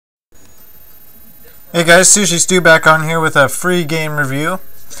Hey guys, Sushi Stew back on here with a free game review.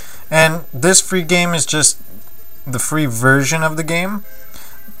 And this free game is just the free version of the game.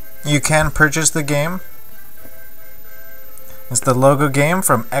 You can purchase the game. It's the logo game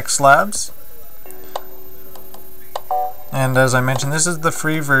from Xlabz. And as I mentioned, this is the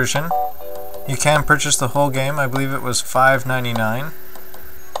free version. You can purchase the whole game. I believe it was $5.99.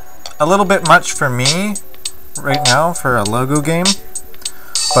 A little bit much for me right now for a logo game.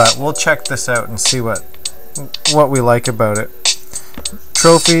 But we'll check this out and see what we like about it.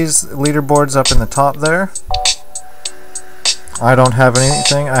 Trophies, leaderboards up in the top there. I don't have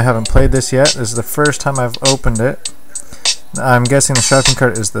anything. I haven't played this yet. This is the first time I've opened it. I'm guessing the shopping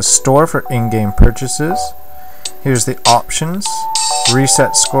cart is the store for in-game purchases. Here's the options.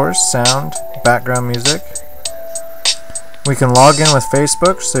 Reset scores, sound, background music. We can log in with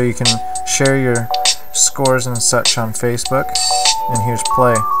Facebook, so you can share your scores and such on Facebook. And here's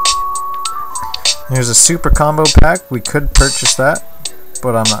play. Here's a super combo pack. We could purchase that,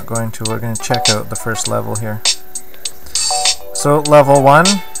 but I'm not going to. We're going to check out the first level here. So level 1,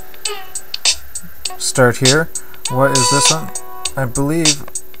 start here. What is this one? I believe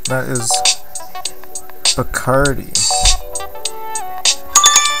that is Bacardi.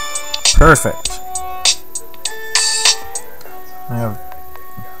 Perfect. We have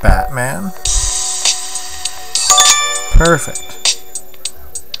Batman. Perfect.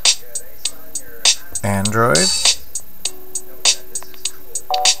 Android.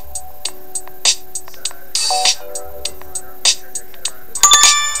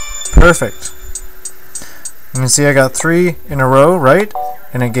 Perfect. You can see I got 3 in a row, right?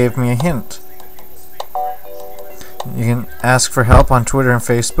 And it gave me a hint. You can ask for help on Twitter and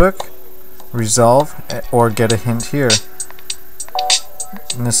Facebook, resolve, or get a hint here.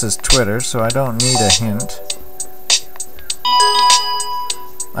 And this is Twitter, so I don't need a hint.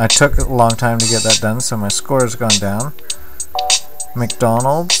 I took a long time to get that done, so my score has gone down.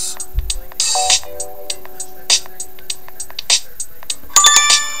 McDonald's.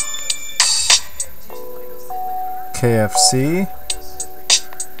 KFC.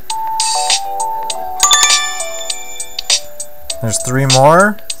 There's 3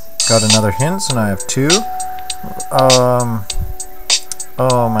 more. Got another hint, so now I have 2.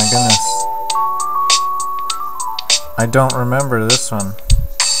 Oh my goodness. I don't remember this one.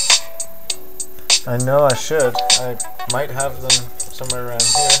 I know I should. I might have them somewhere around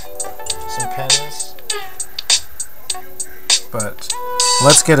here. Some pens. But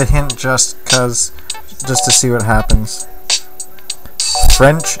let's get a hint just to see what happens.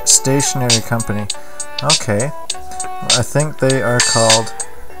 French stationery company. Okay. I think they are called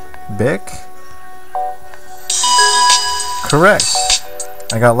Bic. Correct.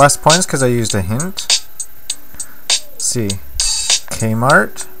 I got less points because I used a hint. Let's see.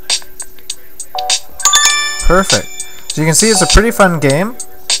 Kmart. Perfect. So you can see it's a pretty fun game.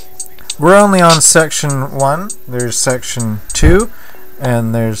 We're only on section 1. There's section 2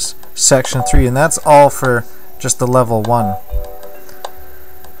 and there's section 3, and that's all for just the level 1.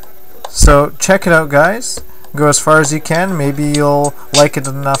 So check it out, guys. Go as far as you can. Maybe you'll like it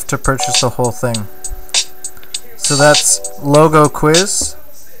enough to purchase the whole thing. So that's logo quiz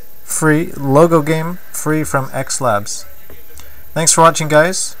free, logo game free from Xlabz. Thanks for watching,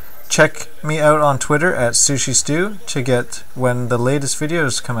 guys. Check me out on Twitter at Sushi Stew to get when the latest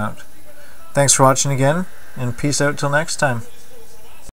videos come out. Thanks for watching again, and peace out till next time.